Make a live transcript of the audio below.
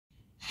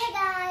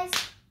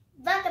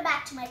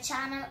back to my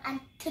channel, and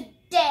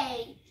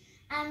today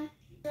I'm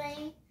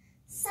doing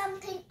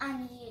something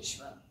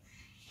unusual.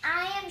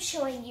 I am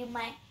showing you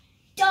my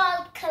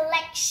doll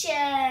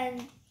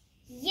collection.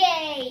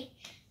 Yay!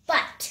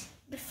 But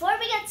before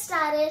we get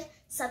started,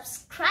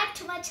 subscribe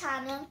to my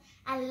channel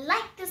and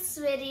like this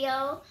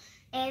video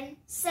in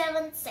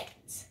 7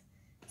 seconds.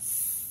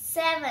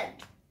 7,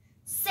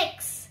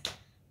 6,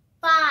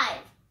 5,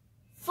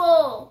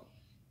 4,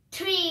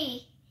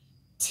 3,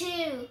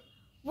 2,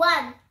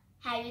 1.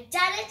 Have you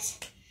done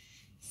it?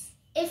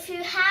 If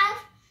you have,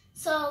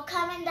 so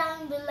comment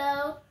down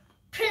below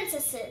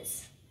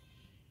princesses.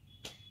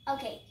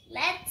 Okay,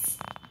 let's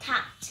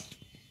start.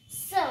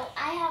 So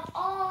I have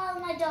all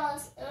my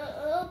dolls.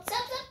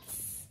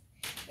 Oops.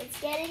 It's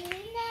getting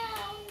me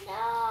now.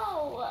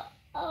 No.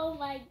 Oh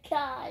my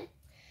god.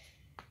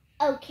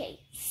 Okay,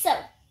 so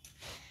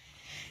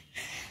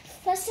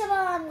first of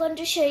all, I'm going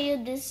to show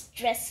you these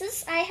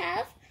dresses I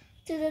have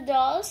to the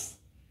dolls.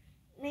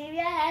 Maybe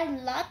I have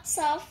lots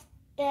of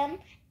them,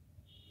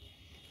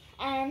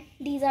 and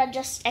these are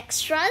just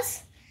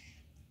extras.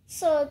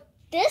 So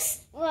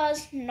this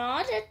was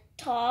not a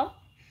top.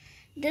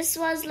 This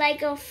was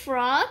like a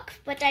frock,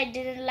 but I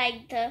didn't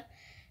like the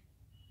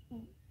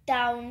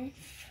down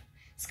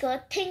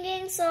skirt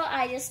thinking, so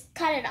I just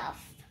cut it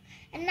off.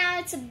 And now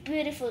it's a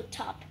beautiful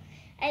top.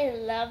 I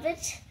love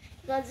it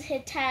because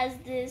it has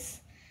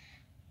this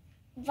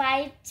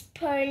white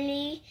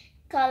pearly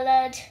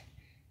colored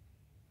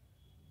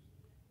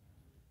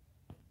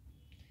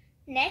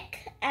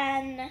neck,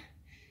 and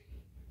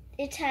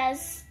it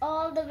has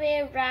all the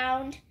way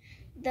around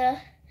the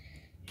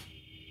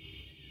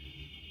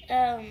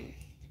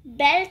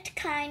belt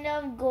kind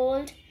of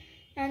gold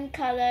and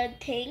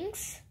colored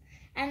things,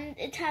 and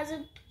it has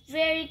a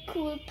very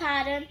cool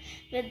pattern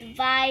with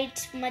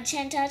white,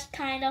 magenta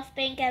kind of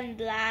pink and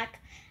black.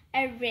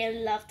 I really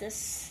love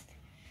this,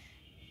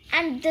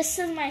 and this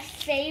is my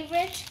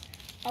favorite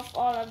of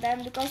all of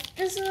them because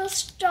this is a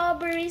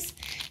strawberries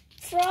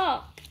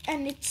frock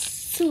and it's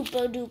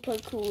super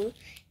duper cool.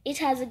 It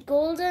has a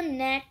golden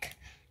neck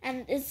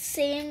and it's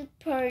same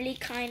pearly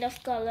kind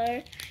of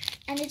color,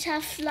 and it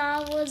has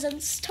flowers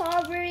and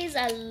strawberries.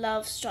 I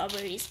love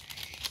strawberries.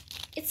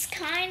 It's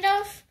kind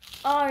of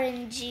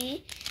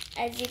orangey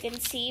as you can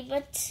see,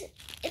 but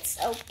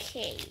it's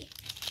okay.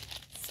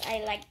 So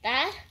I like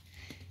that.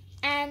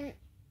 And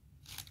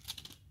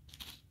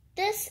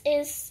this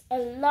is a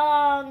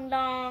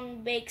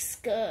long big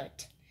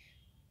skirt,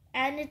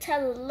 and it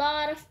has a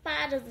lot of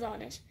patterns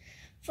on it.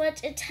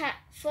 First it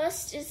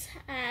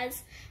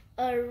has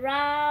a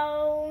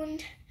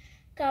round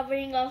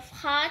covering of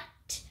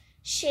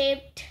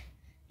heart-shaped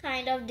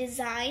kind of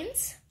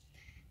designs,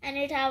 and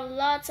it have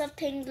lots of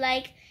things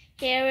like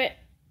here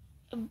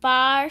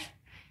Barb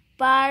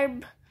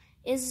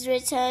is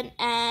written,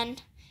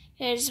 and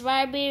here's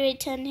Barbie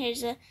written,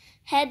 here's a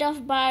head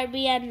of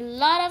Barbie, and a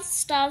lot of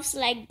stuffs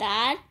like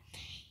that.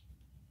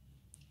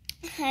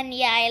 And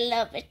yeah, I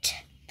love it.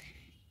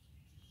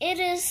 It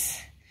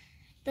is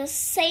the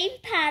same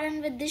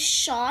pattern with the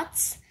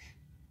shorts,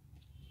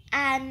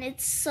 and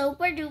it's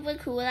super duper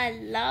cool. I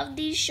love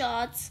these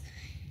shorts.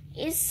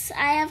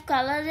 I have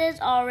colored it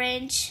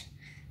orange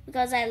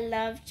because I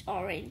loved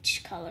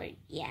orange color.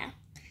 Yeah,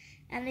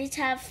 and it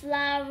have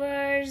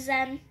flowers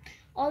and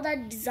all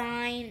that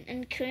design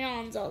and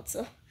crayons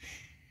also.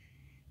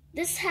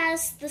 This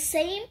has the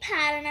same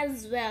pattern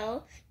as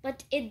well,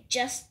 but it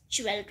just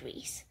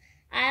jewelries.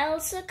 I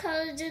also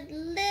colored it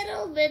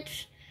little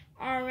bit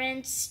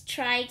orange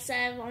stripes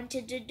I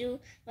wanted to do,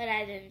 but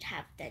I didn't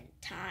have the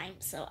time,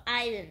 so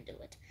I didn't do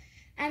it.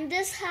 And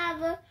this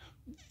have a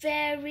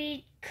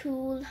very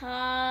cool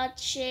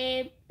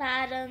heart-shaped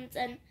patterns,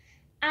 and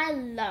I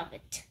love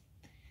it.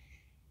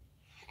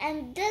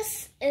 And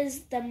this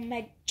is the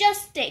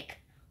majestic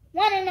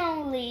one and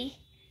only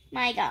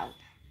my gown.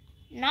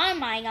 Not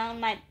my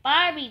gown, my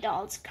Barbie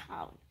doll's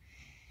gown.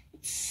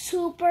 It's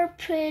super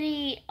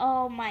pretty.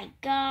 Oh my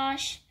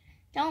gosh.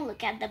 Don't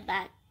look at the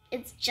back.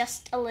 It's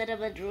just a little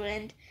bit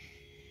ruined.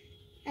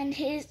 And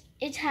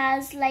it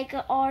has like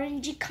an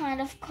orangey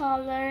kind of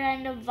color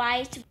and a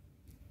white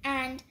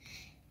and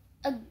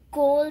a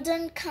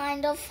golden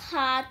kind of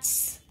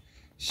hearts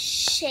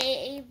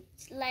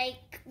shaped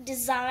like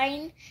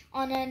design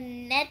on a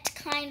net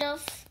kind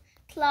of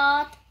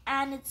cloth,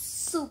 and it's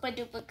super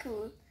duper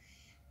cool.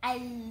 I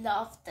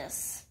love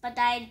this, but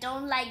I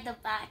don't like the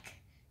back.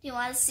 Do you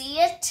want to see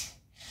it?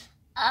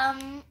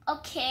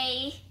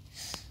 Okay.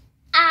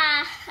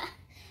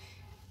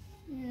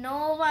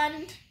 No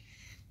one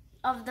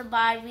of the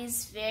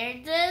Barbies wear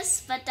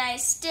this, but I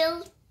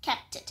still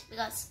kept it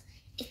because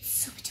it's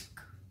super duper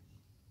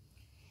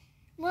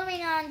cool.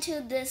 Moving on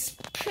to this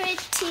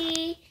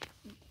pretty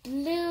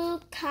blue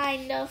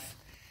kind of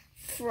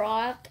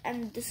frock,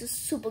 and this is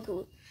super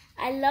cool.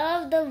 I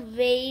love the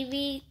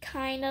wavy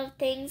kind of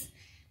things,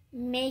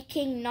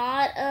 making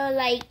not a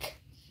like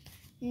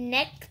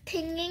neck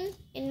thingy,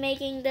 in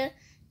making the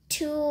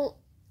two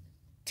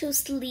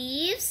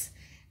sleeves,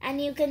 and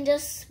you can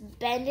just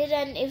bend it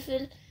and it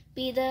will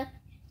be the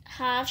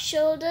half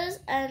shoulders,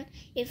 and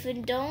if you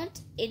don't,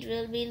 it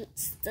will be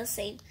the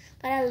same.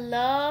 But I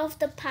love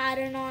the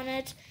pattern on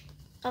it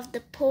of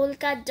the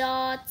polka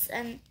dots,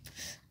 and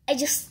I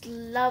just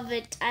love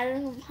it. I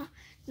don't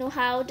know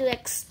how to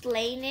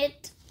explain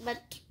it,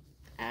 but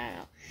I don't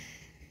know.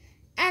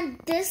 And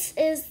this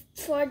is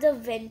for the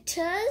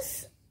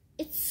winters.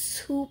 It's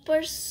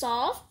super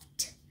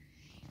soft.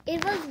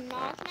 It was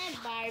not my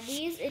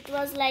Barbies. It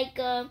was like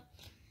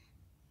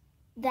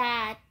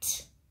that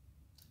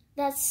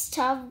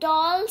stuffed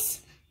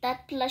dolls,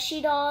 that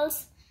plushy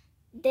dolls.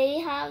 They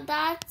have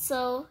that.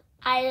 So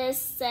I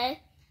just said,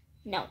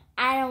 no,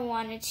 I don't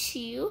want it to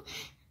you.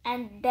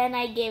 And then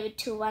I gave it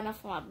to one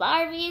of my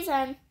Barbies,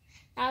 and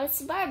now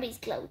it's Barbie's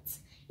clothes.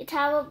 It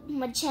have a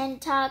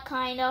magenta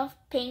kind of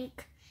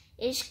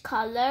pink-ish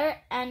color,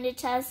 and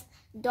it has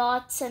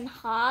dots and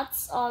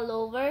hearts all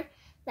over,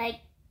 like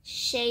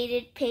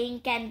shaded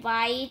pink and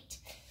white.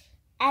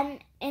 And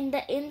in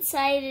the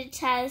inside it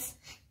has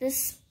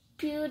this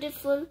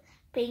beautiful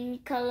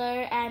pink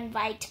color and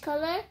white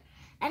color,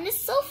 and it's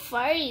so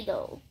furry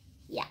though.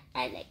 Yeah,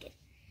 I like it.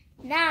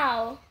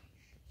 Now,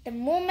 the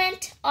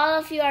moment all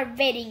of you are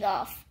waiting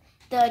off,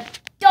 the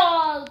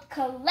doll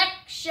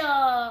collection.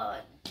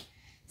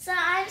 So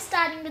I'm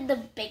starting with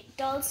the big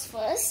dolls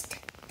first.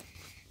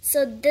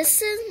 So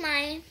this is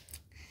my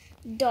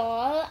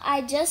doll.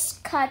 I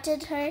just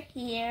cutted her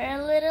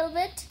hair a little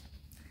bit,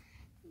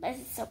 but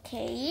it's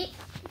okay.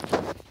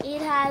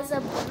 It has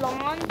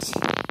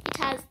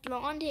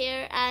blonde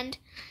hair, and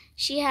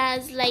she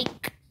has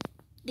like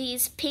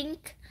these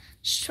pink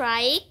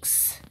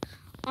stripes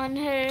on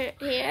her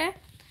hair.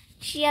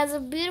 She has a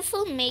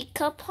beautiful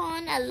makeup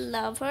on. I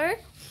love her.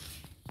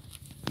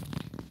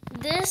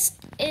 This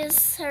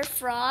is her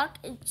frock.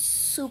 It's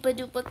super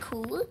duper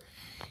cool.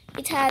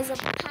 It has a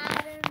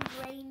pattern,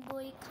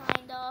 rainbow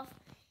kind of.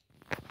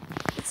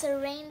 It's a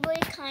rainbow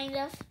kind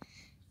of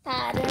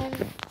pattern,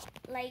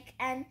 like,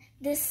 and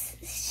this,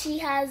 she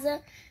has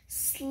a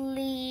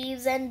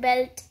sleeves and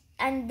belt,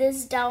 and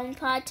this down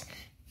part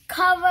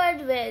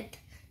covered with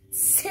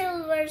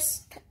silver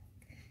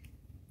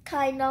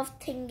kind of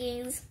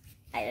thingies.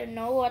 I don't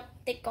know what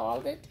they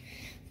called it,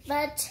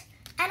 but,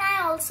 and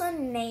I also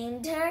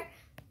named her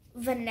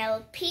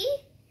Vanellope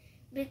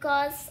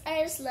because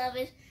I just love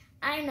it.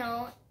 I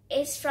know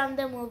it's from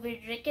the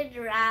movie Wreck-It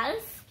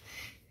Ralph,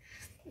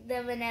 the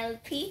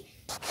Vanellope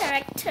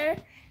character,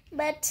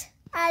 but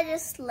I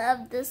just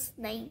love this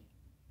name.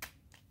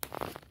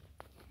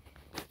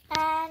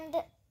 And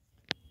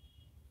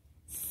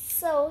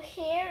so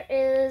here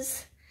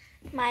is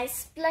my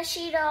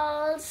Splushy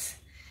dolls.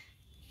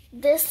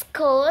 This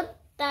coat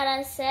that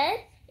I said,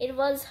 it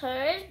was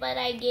hers, but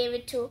I gave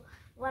it to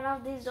one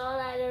of these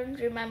dolls. I don't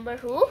remember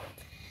who.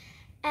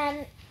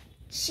 And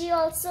she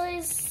also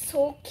is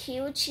so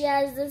cute. She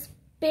has this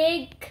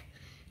big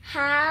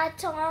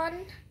hat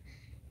on.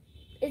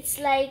 It's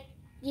like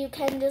you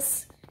can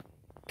just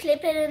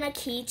clip it in a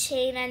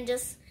keychain and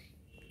just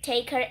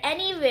take her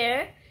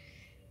anywhere,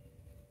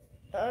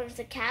 or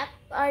the cap,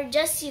 or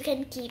just you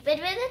can keep it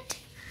with it.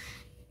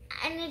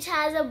 And it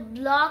has a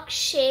block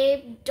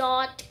shaped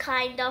dot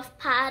kind of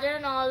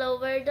pattern all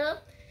over the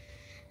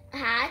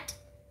hat,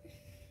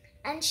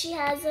 and she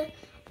has a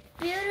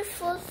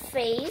beautiful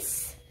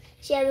face.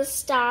 She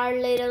has a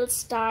little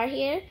star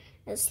here.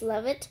 I just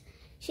love it.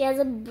 She has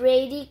a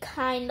braided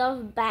kind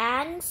of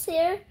bangs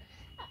here.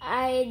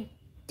 I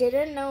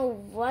didn't know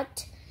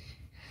what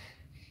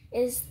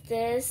is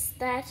this,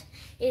 that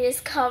it is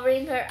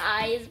covering her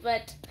eyes,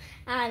 but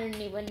I don't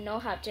even know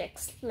how to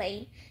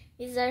explain.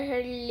 These are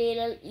her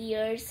little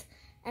ears,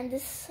 and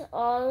this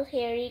all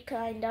hairy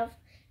kind of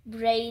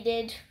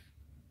braided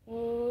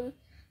wool,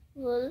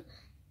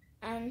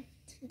 and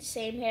the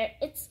same hair.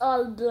 It's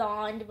all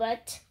blonde,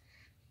 but,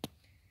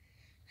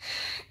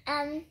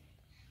 and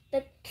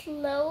the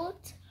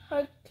clothes,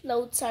 her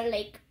clothes are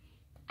like,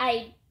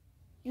 I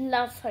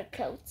love her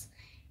clothes.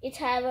 It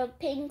have a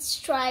pink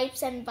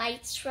stripes and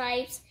white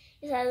stripes.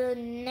 It has a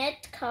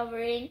net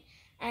covering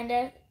and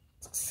a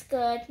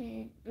skirt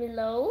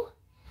below.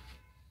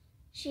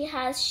 She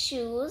has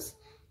shoes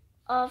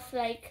of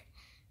like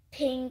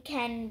pink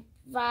and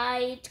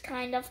white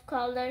kind of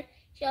color.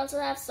 She also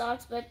has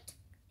socks, but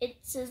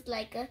it's just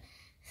like a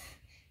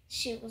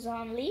shoes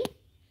only.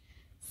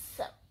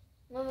 So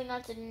moving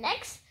on to the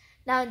next.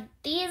 Now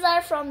these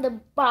are from the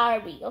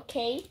Barbie,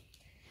 okay?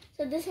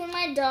 So this is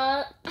my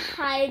doll.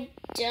 I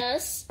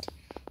just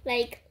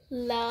like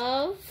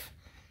love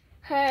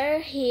her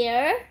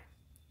hair.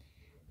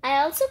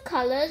 I also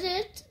colored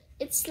it.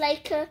 It's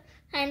like a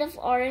kind of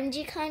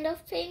orangey kind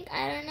of pink.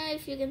 I don't know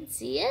if you can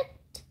see it,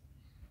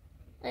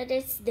 but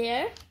it's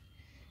there.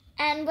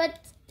 And but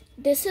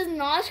this is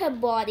not her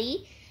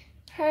body.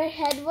 Her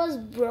head was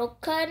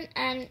broken,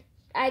 and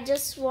I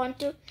just want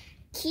to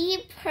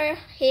keep her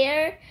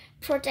hair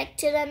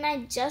protected, and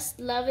I just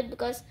love it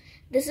because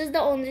this is the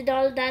only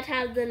doll that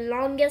has the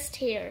longest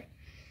hair.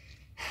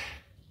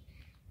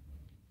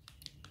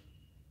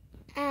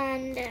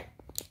 And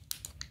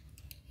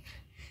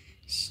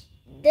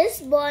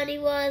this body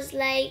was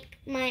like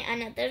my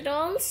another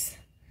dolls.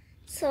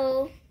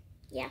 So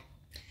yeah,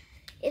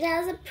 it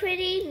has a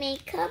pretty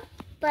makeup,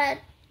 but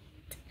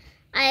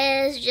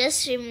I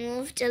just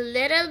removed a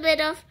little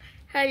bit of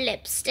her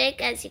lipstick,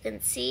 as you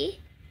can see.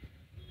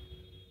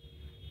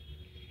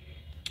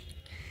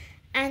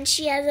 And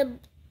she has a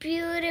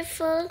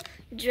beautiful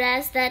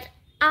dress that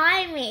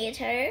I made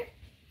her.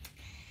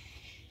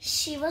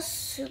 She was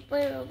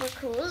super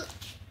cool.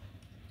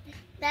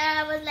 Then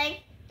I was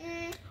like,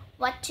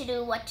 what to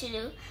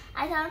do?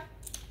 I thought,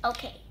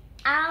 okay,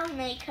 I'll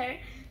make her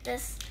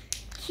this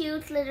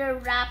cute little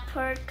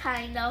wrapper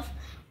kind of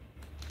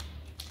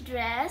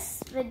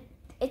dress with,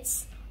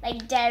 it's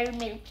like dairy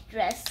milk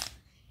dress.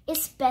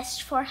 It's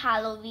best for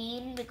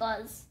Halloween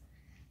because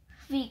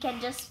we can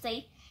just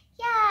say,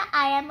 yeah,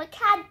 I am a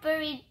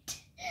Cadbury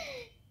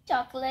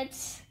chocolate.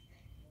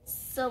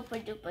 Super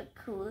duper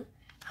cool.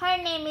 Her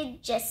name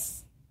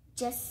is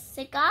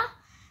Jessica.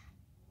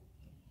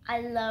 I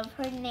love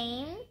her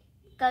name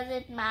because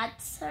it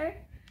matches her.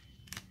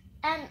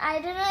 And I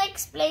didn't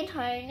explain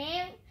her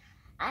name.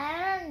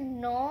 I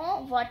don't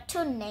know what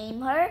to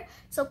name her.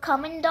 So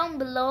comment down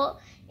below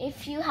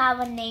if you have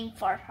a name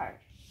for her.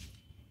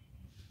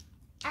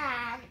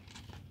 And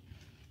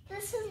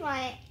this is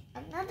my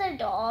another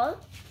doll.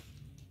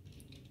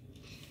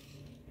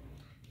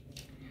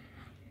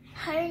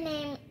 Her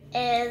name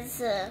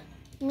is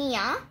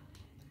Mia.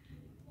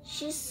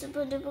 She's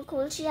super duper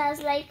cool. She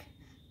has like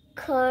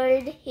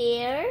curled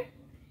hair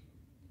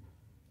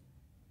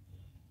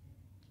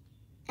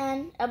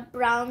and a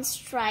brown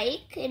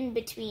strike in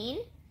between.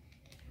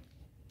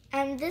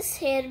 And this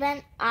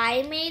hairband,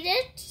 I made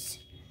it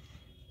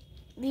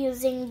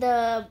using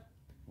the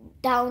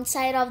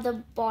downside of the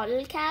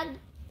bottle cap.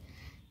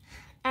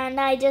 And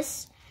I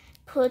just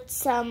cut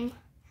some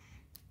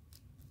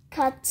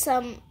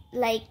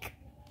like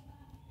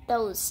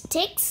those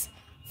sticks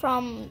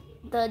from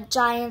the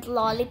giant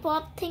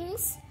lollipop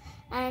things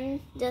and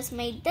just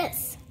made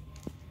this.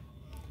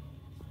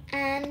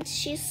 And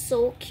she's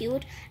so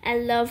cute. I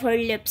love her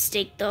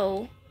lipstick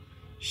though.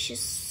 She's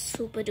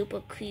super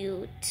duper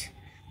cute.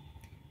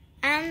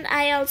 And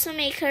I also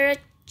make her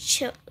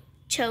a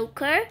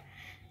choker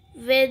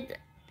with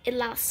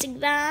elastic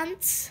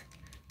bands.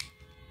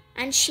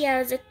 And she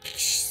has a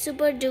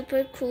super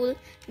duper cool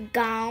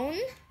gown.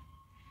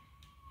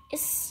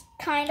 It's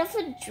kind of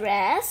a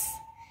dress.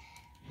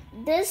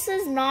 This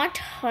is not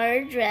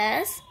her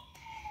dress.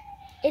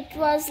 It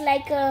was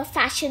like a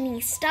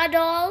fashionista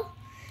doll.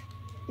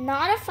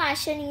 Not a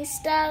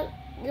fashionista,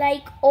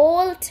 like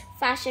old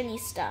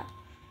fashionista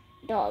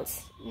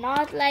dolls.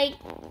 Not like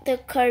the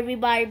Kirby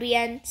Barbie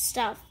and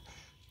stuff.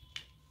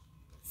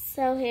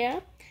 So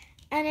here.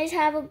 And it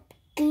have a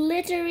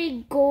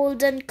glittery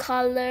golden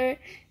color.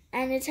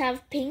 And it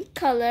have pink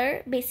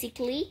color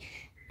basically.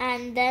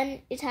 And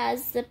then it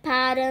has the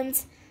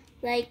patterns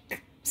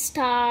like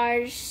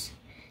stars,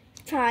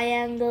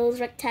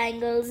 triangles,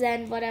 rectangles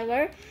and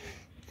whatever.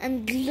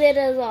 And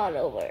glitters all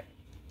over.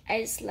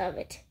 I just love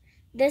it.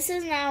 This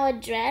is now a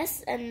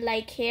dress, and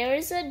like here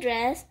is a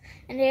dress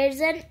and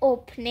here's an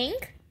opening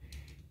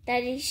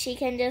that she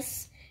can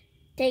just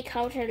take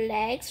out her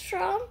legs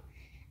from,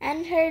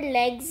 and her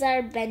legs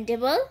are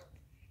bendable.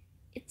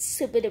 It's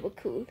super duper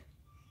cool.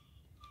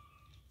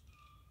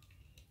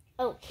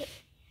 Okay,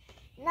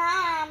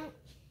 now I'm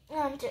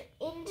going to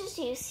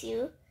introduce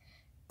you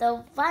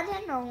the one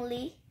and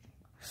only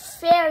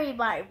Fairy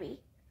Barbie.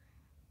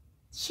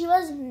 She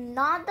was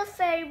not the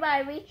Fairy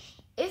Barbie.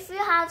 If you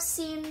have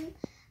seen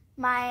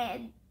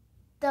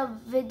the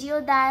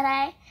video that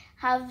I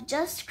have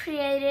just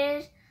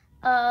created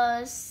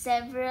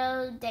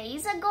several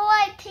days ago,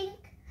 I think,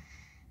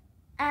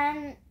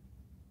 and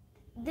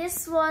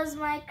this was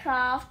my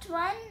craft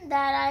one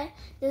that I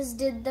just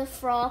did the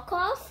frock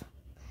of,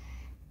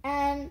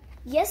 and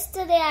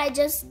yesterday I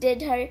just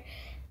did her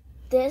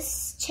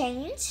this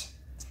change.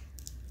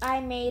 I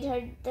made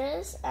her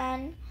this,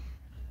 and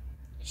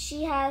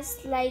she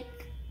has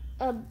like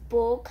a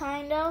bow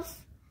kind of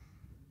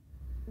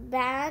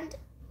band,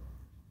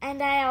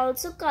 and I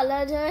also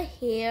colored her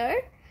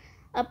hair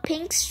a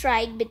pink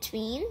stripe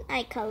between.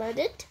 I colored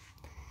it.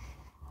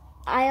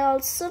 I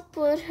also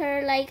put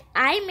her like,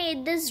 I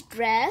made this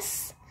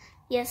dress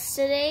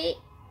yesterday,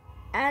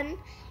 and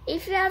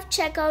if you have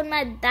checked out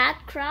my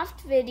that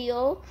craft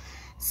video,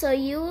 so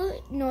you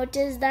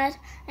notice that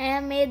I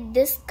have made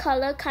this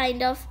color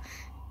kind of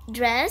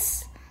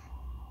dress,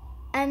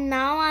 and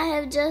now I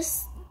have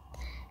just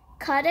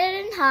cut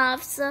it in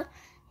half so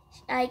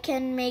I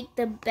can make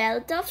the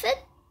belt of it.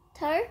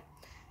 Her,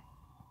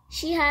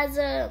 she has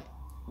a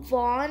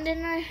wand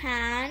in her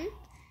hand,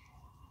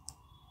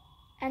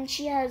 and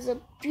she has a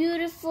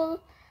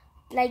beautiful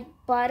like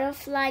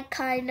butterfly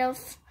kind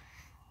of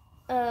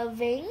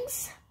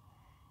wings.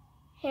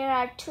 Here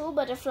are 2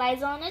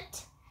 butterflies on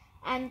it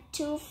and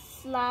 2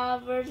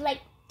 flowers,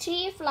 like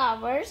 3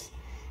 flowers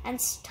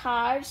and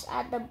stars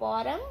at the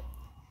bottom.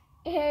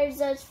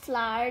 Here's a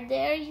flower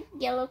there,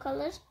 yellow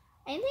color.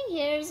 I think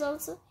here is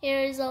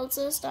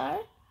also a star.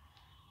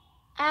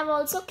 I've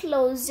also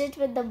closed it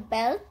with the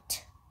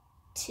belt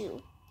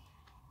too.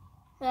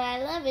 So I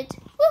love it.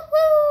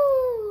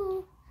 Woohoo!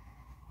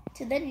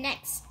 to the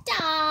next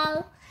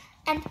doll.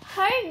 And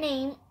her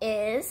name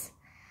is,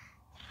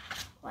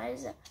 what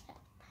is it?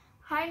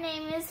 Her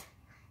name is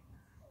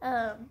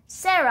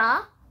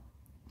Sarah.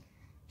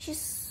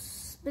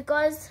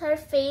 Because her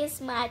face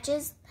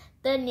matches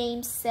the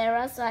name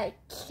Sarah, so I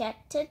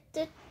kept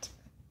it.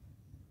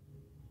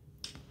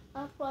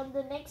 Up on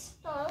the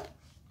next doll.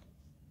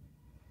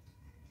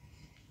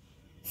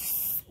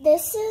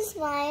 This is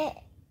my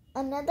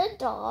another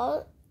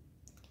doll.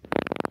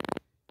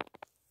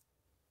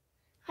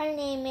 Her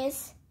name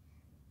is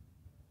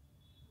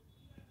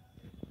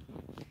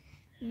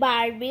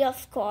Barbie,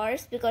 of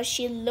course, because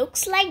she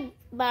looks like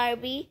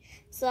Barbie,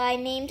 so I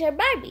named her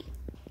Barbie.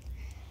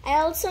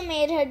 I also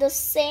made her the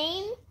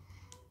same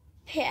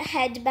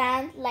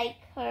headband like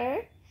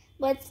her,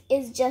 but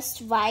it's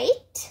just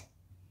white.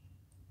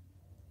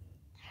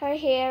 Her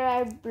hair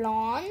are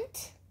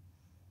blonde,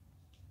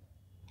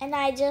 and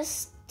I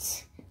just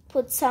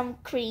put some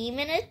cream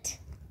in it.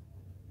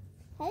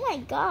 Oh my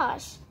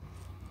gosh.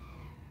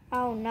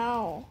 Oh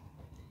no.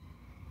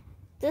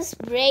 This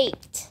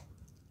braked.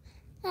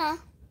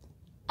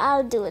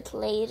 I'll do it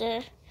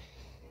later.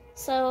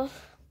 So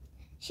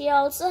she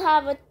also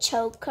have a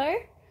choker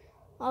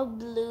of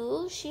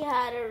blue. She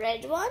had a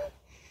red one.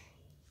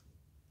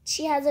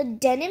 She has a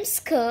denim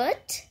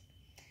skirt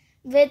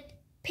with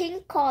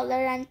pink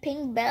collar and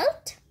pink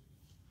belt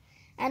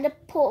and a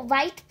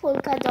white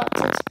polka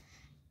dotted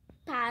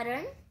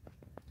pattern.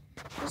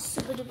 It's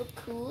super duper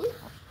cool.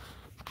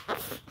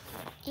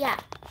 Yeah,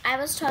 I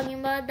was talking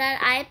about that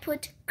I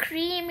put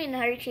cream in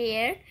her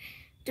hair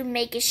to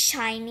make it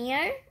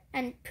shinier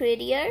and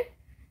prettier.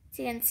 As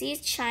you can see,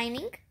 it's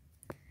shining.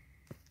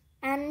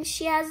 And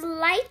she has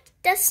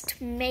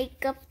lightest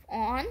makeup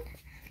on.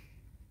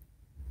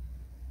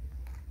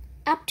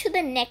 Up to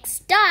the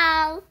next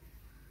doll.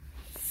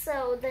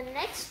 So the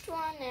next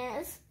one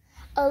is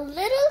a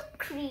little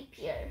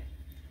creepier.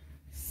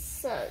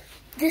 So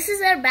this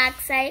is her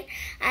backside.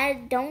 I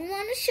don't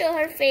want to show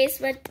her face,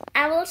 but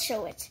I will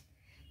show it.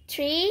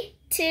 3,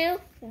 2,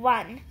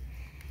 1.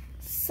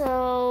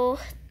 So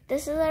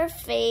this is her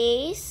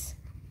face.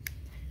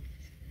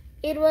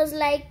 It was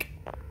like,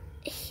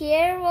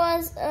 here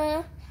was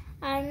a,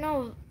 I don't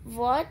know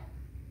what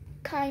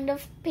kind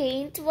of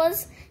paint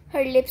was.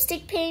 Her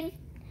lipstick paint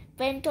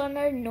went on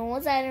her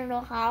nose. I don't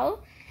know how.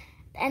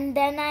 And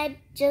then I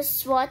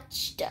just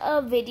watched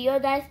a video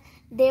that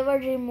they were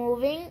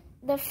removing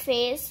the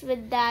face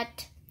with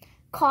that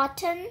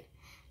cotton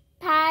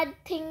pad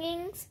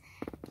thingies,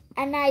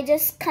 and I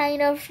just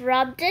kind of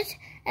rubbed it,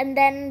 and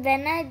then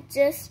when I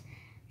just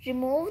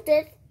removed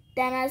it,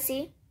 then I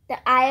see the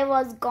eye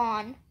was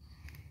gone.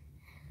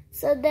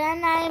 So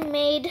then I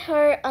made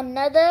her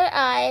another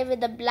eye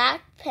with a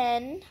black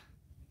pen,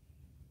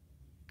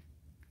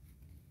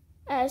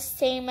 as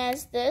same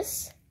as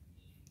this.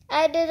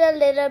 I did a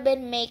little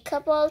bit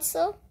makeup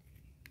also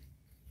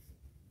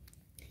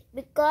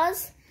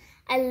because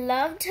I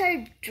loved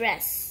her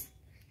dress.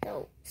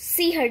 So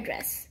see her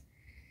dress.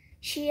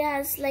 She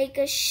has like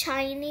a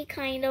shiny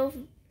kind of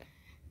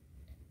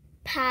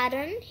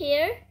pattern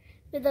here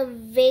with a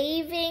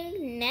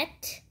waving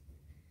net,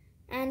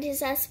 and it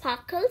has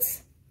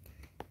sparkles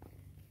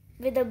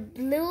with a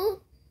blue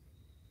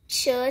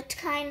shirt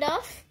kind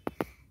of,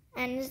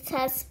 and it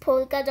has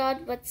polka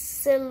dot but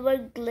silver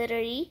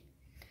glittery.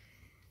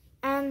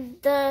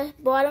 And the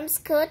bottom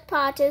skirt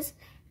part is,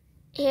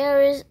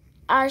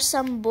 are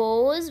some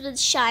bows with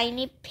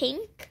shiny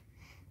pink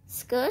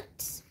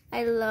skirts.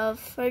 I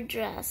love her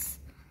dress,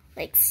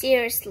 like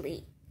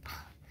seriously.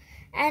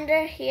 And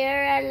her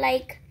hair are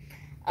like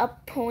a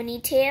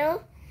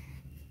ponytail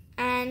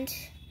and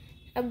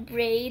a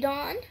braid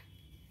on.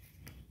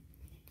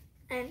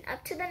 And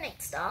up to the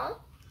next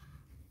doll.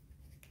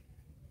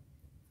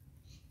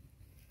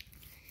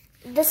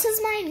 This is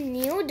my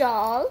new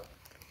doll,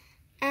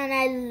 and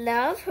I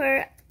love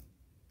her.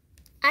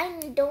 I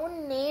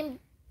didn't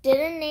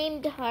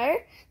name her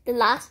the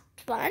last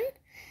one,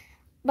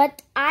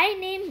 but I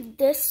named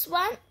this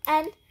one,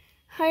 and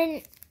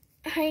her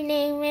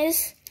name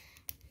is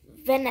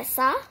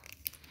Vanessa.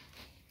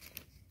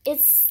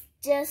 It's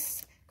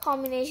just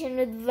combination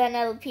with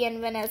Vanellope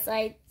and Vanessa.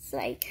 It's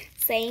like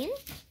same.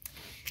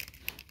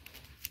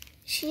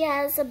 She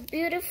has a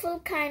beautiful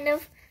kind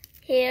of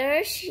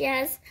hair. She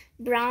has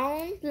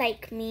brown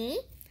like me.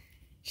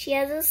 She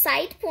has a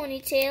side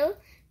ponytail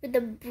with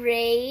a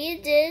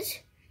braided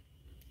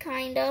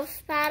kind of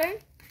pattern.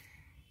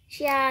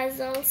 She has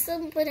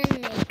also put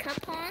in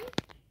makeup on.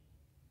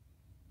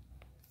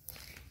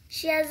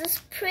 She has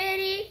this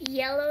pretty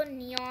yellow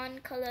neon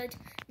colored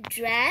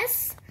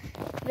dress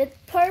with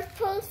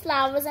purple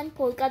flowers and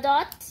polka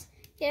dots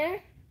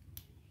here.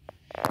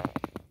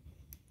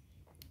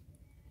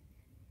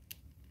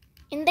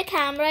 In the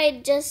camera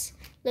it just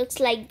looks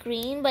like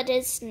green, but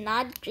it's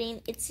not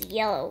green, it's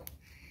yellow.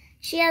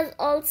 She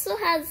also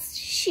has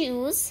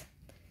shoes.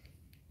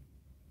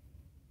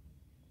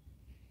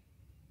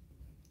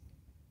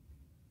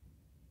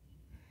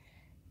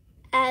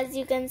 As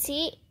you can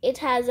see, it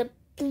has a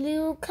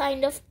blue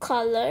kind of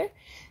color,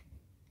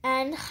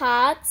 and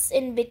hearts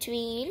in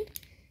between,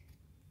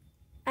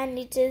 and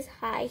it is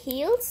high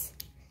heels.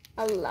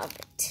 I love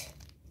it.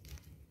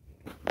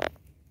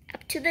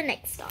 Up to the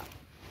next doll.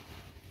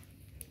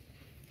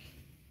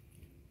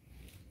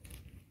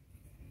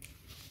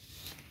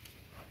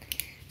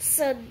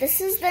 So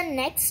this is the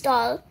next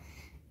doll.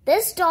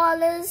 This doll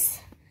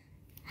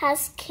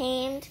has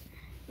came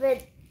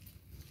with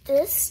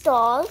this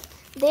doll.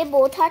 They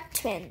both are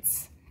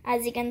twins,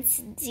 as you can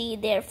see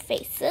their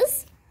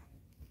faces.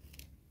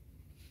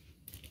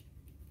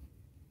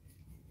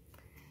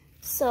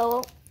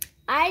 So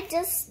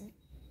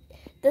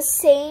the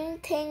same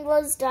thing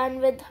was done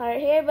with her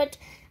hair, but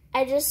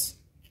I just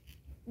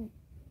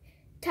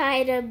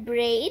tied a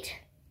braid,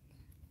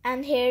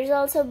 and here's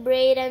also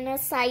braid, and a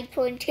side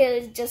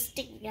ponytail is just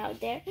sticking out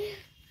there.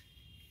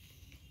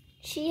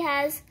 She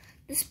has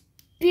this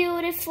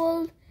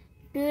beautiful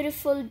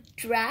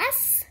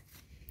dress.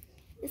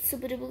 It's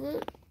super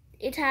beautiful.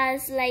 It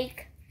has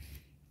like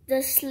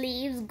the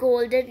sleeves,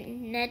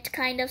 golden net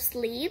kind of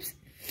sleeves.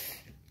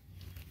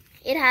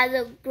 It has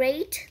a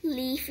great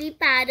leafy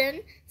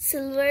pattern,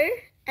 silver,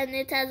 and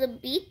it has a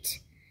bead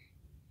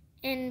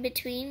in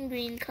between,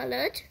 green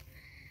colored.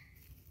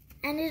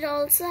 And it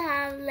also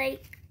have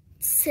like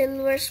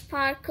silver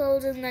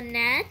sparkles in the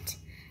net,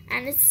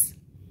 and it's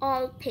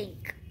all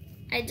pink.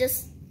 I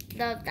just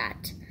love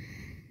that.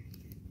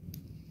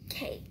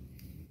 Okay,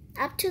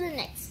 up to the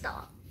next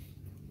doll.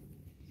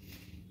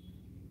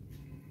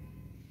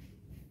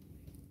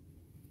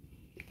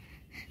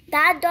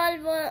 That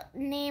doll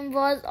name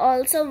was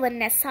also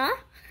Vanessa,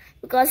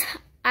 because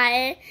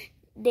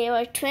they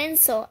were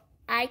twins, so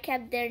I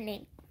kept their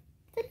name,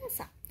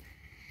 Vanessa.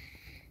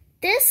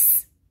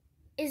 This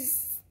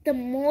is the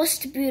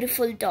most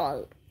beautiful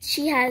doll.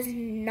 She has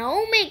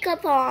no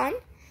makeup on.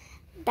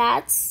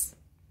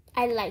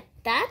 I like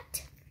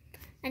that.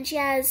 And she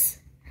has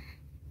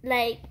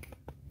like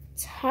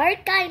her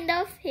kind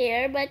of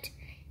hair, but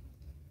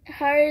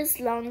hers is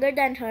longer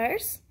than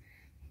hers.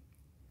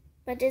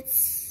 But it's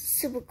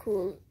super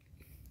cool.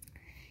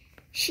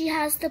 She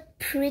has the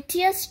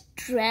prettiest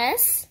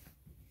dress.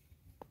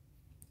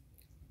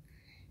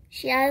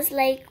 She has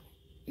like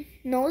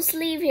no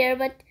sleeve here,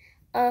 but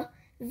a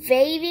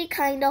wavy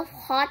kind of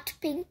hot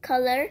pink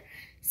color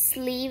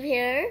sleeve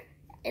here.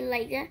 I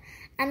like that.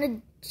 And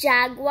a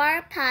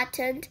jaguar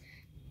patterned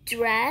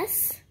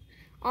dress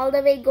all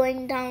the way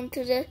going down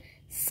to the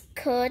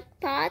skirt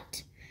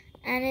part.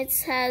 And it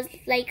has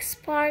like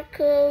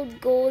sparkle,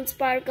 gold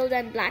sparkles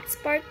and black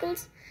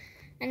sparkles.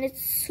 And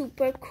it's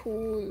super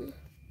cool.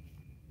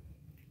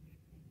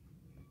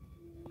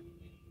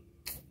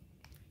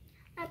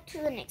 Up to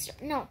the next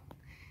one. No.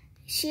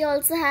 She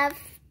also have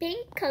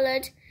pink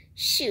colored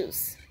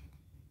shoes.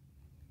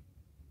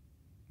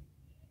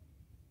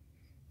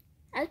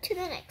 Out to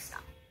the next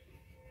one.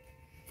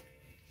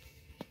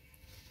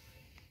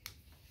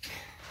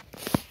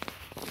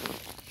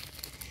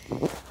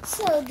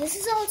 So this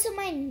is also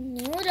my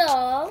new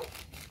doll.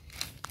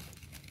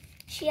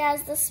 She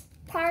has the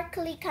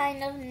sparkly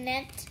kind of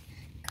net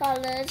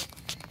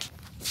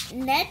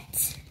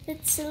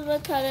with silver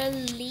color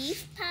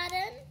leaf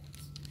pattern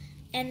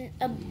and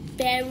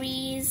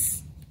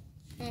berries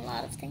and a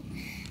lot of things.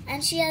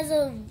 And she has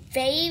a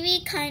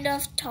wavy kind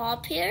of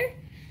top here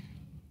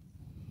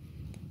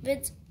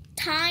with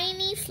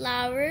tiny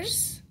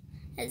flowers,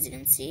 as you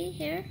can see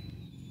here,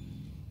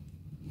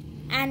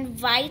 and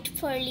white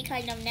pearly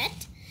kind of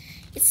net.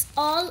 It's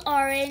all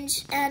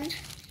orange, and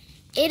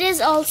it is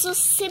also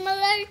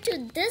similar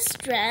to this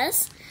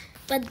dress,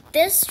 but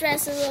this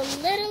dress is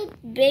a little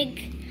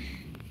big,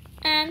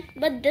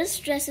 but this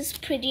dress is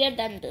prettier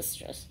than this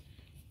dress.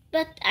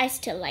 But I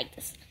still like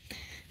this.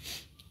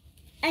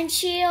 And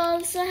she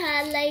also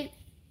had like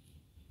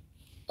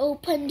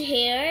opened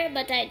hair,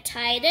 but I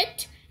tied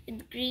it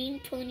with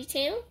green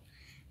ponytail.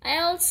 I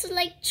also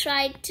like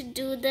tried to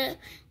do the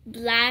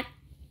black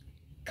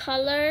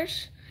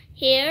colors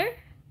here.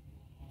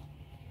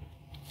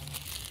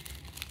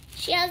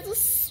 She has a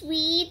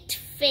sweet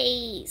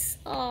face.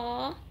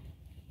 Aww.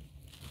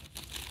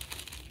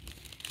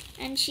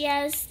 And she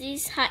has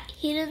these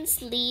hidden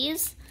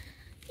sleeves.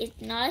 It's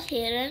not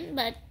hidden,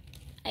 but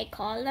I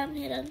call them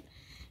hidden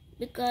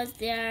because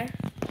they are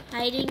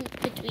hiding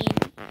between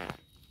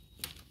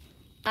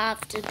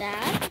after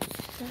that.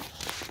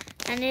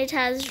 And it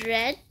has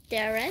red.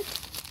 They're red.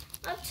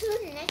 Up to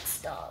the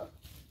next doll.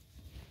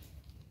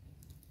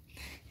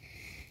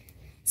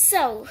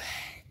 So,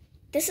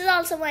 this is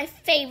also my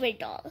favorite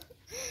doll.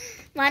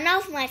 One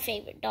of my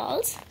favorite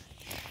dolls.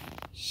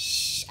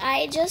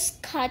 I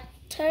just cut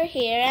her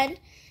hair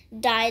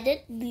and dyed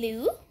it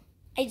blue.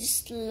 I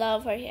just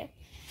love her hair.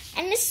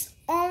 And it's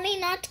only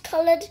not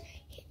colored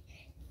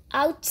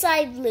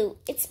outside blue.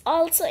 It's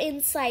also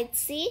inside,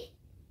 see?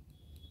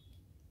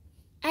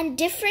 And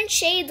different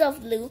shades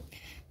of blue.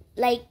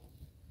 Like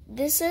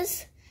this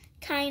is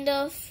kind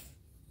of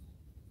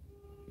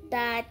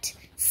that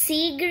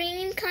sea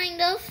green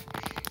kind of.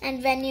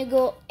 And when you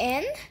go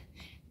in,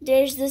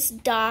 there's this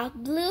dark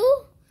blue.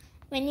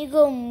 When you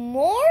go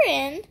more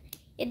in,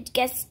 it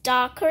gets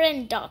darker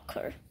and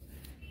darker.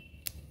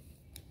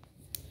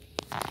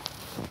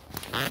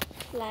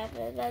 blah,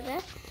 blah, blah,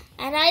 blah.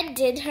 And I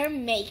did her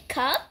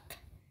makeup.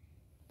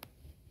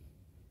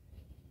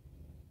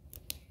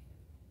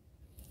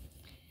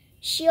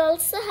 She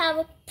also have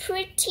a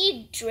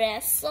pretty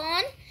dress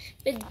on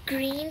with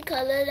green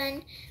color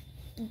and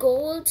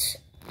gold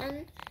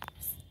and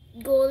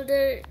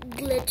golden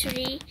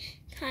glittery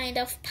kind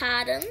of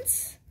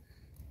patterns.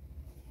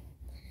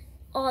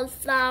 All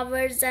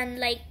flowers and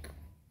like,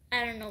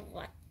 I don't know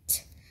what.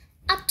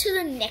 Up to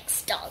the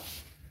next doll.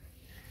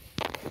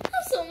 I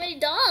have so many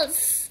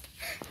dolls.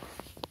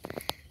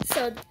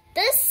 So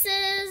this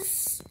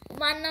is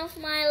one of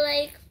my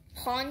like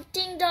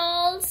haunting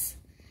dolls,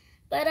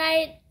 but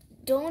I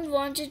don't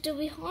want it to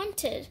be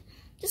haunted.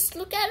 Just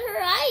look at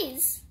her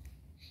eyes.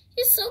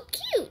 She's so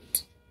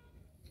cute.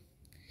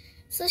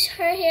 So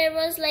her hair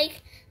was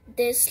like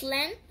this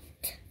length.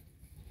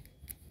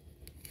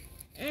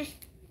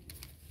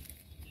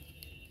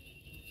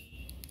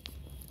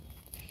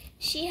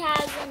 She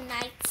has a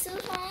night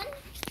suit on.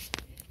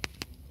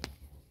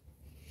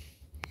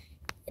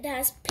 It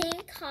has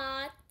pink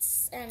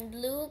hearts and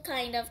blue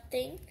kind of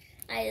thing.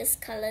 I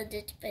just colored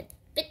it with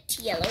bit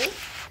yellow.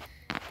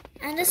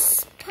 And a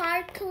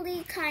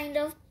sparkly kind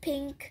of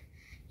pink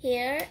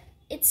hair.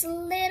 It's a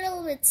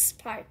little bit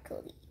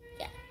sparkly.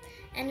 Yeah.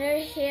 And her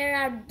hair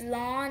are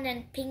blonde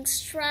and pink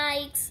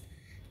stripes.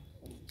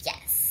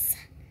 Yes.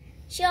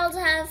 She also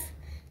have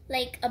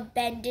like a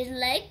bended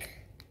leg.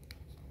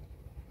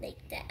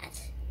 Like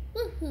that.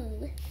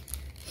 Woohoo.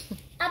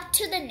 Up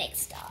to the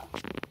next doll.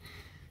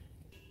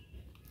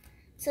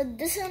 So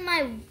this is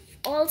my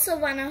also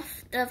one of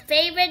the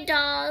favorite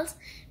dolls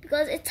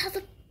because it has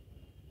a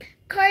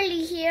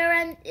curly hair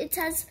and it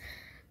has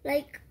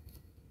like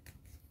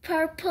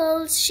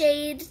purple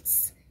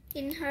shades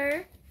in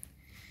her.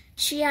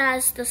 She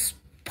has the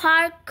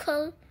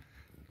sparkle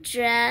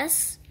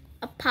dress,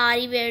 a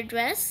party wear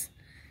dress.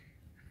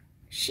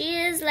 She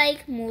is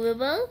like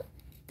movable,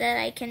 that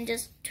I can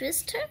just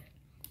twist her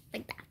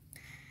like that.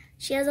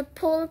 She has a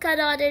polka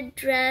dotted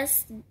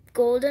dress,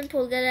 golden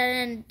polka dotted,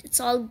 and it's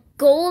all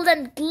gold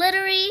and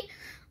glittery.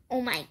 Oh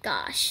my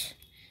gosh.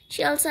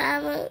 She also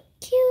have a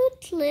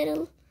cute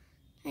little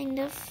kind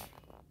of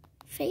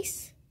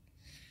face.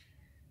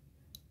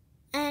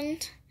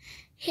 And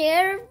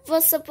here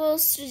was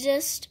supposed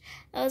to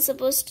I was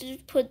supposed to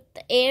put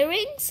the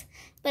earrings,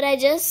 but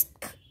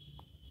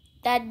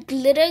that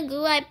glitter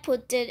glue, I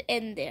put it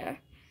in there.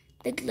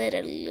 The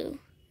glitter glue.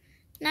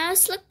 Now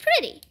it's look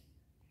pretty.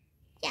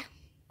 Yeah.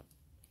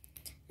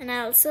 And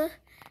I also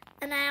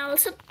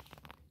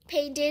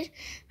painted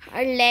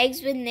her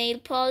legs with nail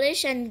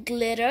polish and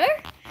glitter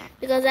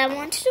because I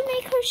wanted to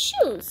make her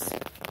shoes.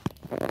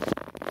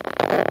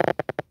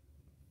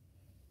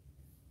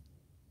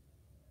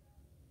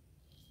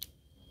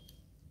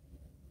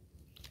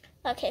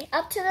 Okay,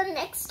 up to the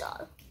next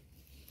doll.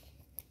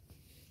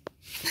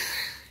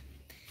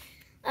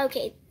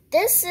 Okay,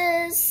 this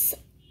is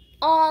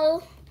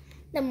all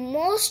the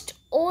most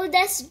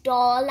oldest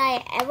doll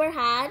I ever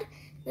had.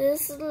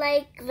 This is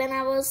like when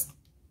I was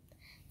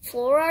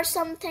 4 or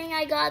something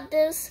I got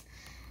this.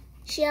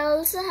 She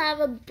also have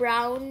a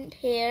brown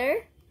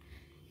hair.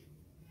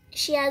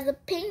 She has the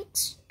pink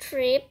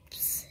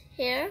strips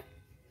here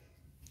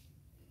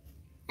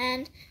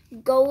and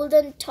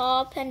golden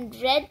top and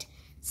red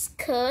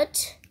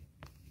skirt.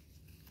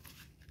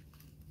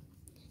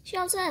 She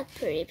also has a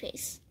pretty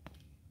face.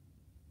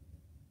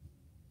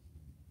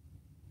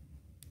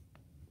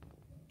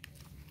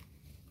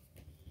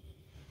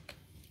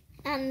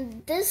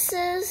 And this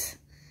is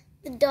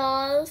the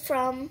doll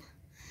from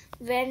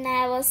when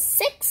I was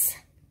 6.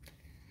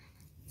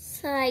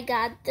 So I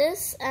got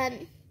this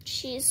and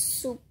she's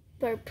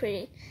super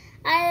pretty.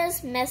 I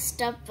just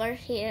messed up her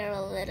hair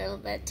a little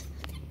bit,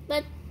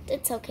 but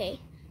it's okay.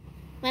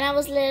 When I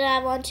was little, I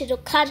wanted to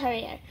cut her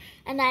hair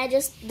and I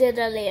just did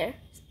a layer.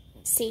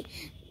 See,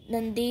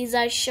 then these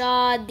are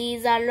short,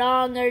 these are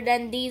longer,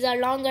 then these are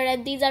longer,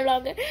 and these are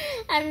longer.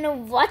 I don't know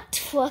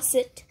what was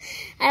it.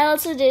 I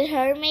also did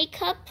her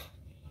makeup.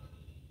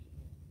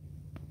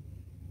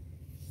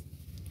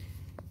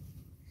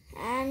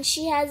 And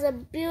she has a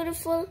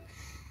beautiful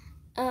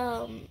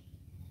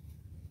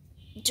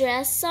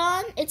dress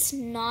on. It's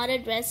not a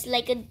dress,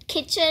 like a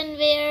kitchen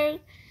wear.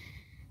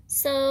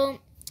 So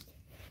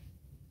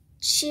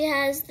she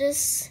has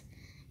this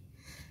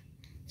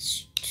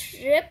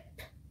strip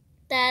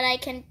that I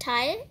can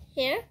tie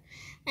here,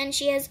 and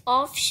she has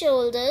off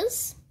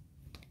shoulders.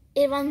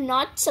 It was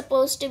not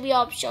supposed to be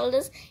off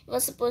shoulders. It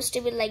was supposed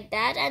to be like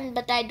that,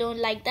 but I don't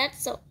like that,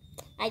 so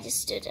I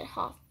just did it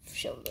off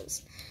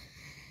shoulders.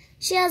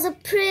 She has a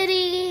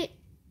pretty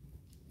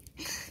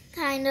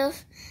kind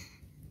of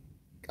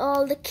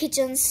all the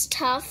kitchen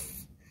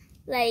stuff,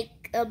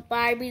 like a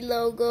Barbie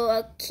logo,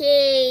 a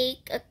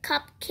cake, a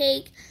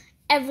cupcake,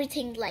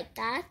 everything like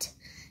that.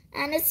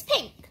 And it's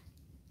pink.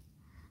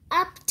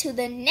 Up to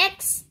the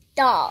next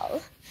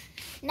doll.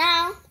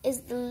 Now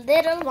is the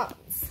little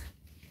ones.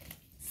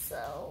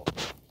 So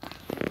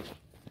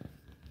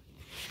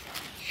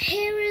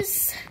here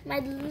is my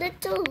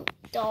little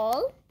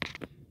doll.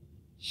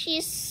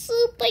 She's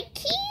super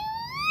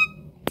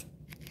cute.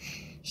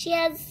 She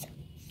has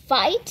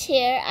white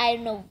hair. I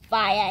don't know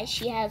why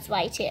she has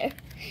white hair.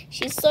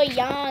 She's so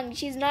young.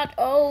 She's not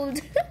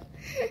old.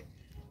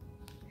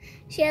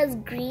 She has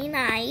green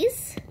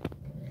eyes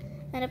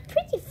and a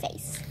pretty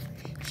face.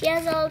 She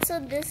has also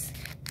this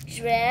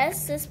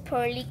dress, this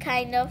pearly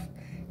kind of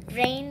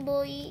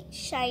rainbowy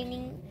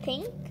shining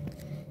pink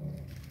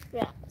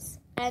dress.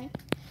 And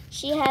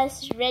she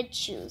has red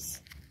shoes.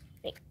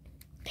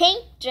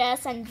 Pink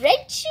dress and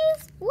red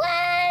shoes?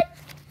 What?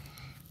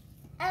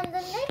 And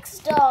the next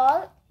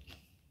doll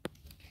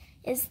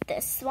is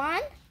this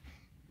one.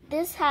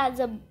 This has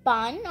a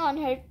bun on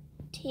her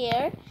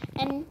hair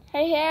and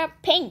her hair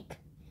pink.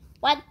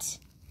 What?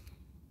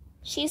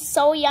 She's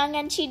so young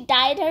and she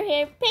dyed her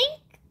hair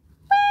pink?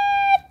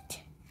 What?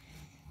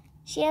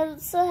 She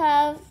also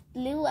has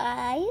blue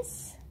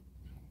eyes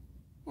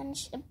and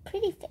a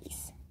pretty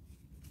face.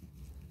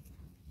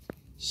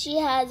 She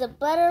has a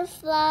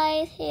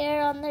butterfly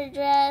hair on her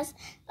dress,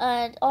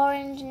 an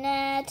orange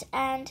net,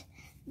 and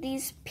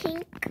these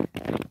pink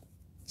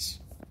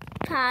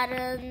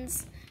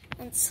patterns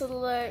and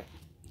silver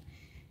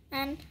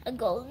and a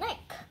gold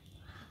neck.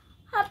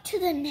 Up to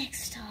the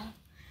next doll.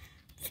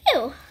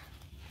 Phew.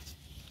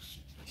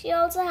 She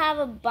also have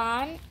a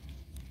bun.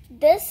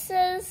 This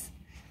is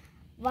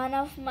one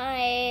of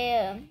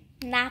my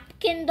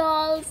napkin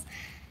dolls.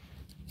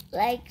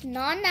 Like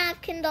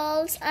non-napkin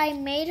dolls. I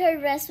made her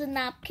dress with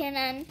napkin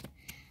and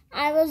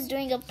I was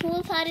doing a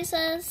pool party, so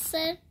I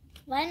said,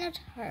 why not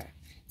her?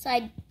 So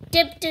I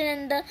dipped it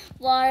in the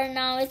water.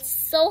 Now it's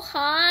so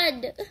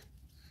hard.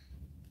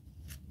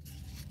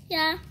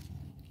 Yeah,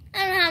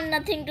 I don't have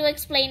nothing to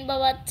explain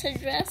about her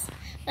dress,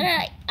 but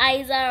her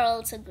eyes are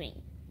also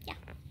green. Yeah.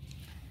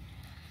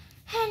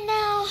 And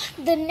now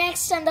the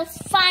next and the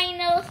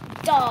final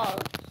doll.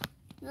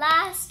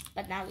 Last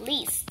but not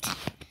least,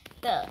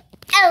 the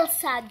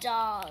Elsa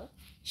doll.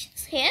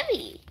 She's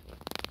heavy.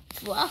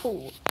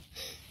 Wow.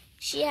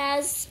 She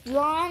has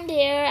blonde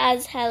hair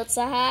as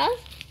Elsa has.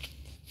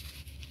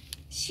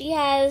 She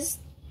has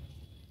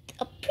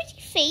a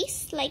pretty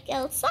face like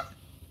Elsa.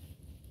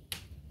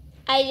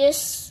 I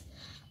just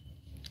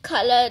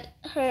colored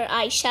her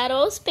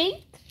eyeshadows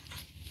pink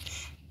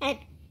and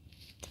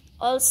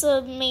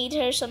also made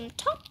her some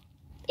top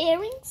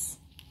earrings.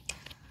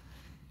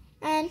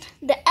 And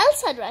the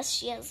Elsa dress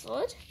she has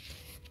on,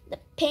 the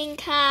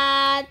pink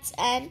hat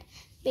and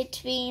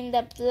between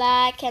the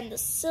black and the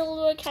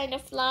silver kind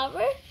of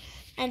flower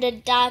and a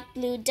dark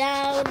blue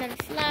down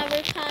and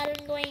flower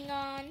pattern going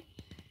on.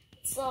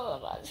 It's all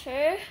about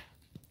her.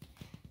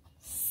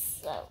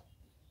 So,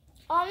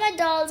 all my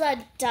dolls are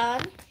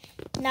done.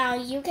 Now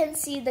you can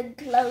see the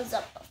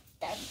close-up of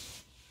them.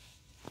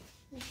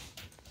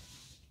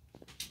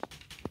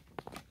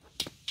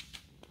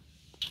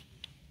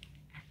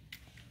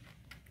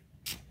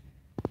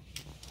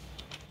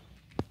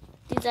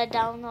 These are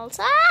down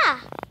also.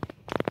 Ah!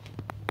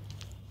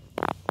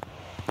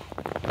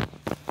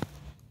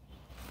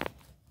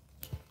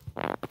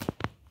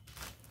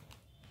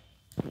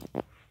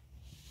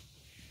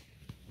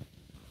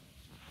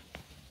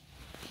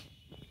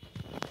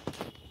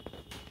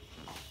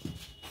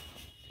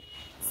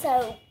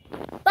 So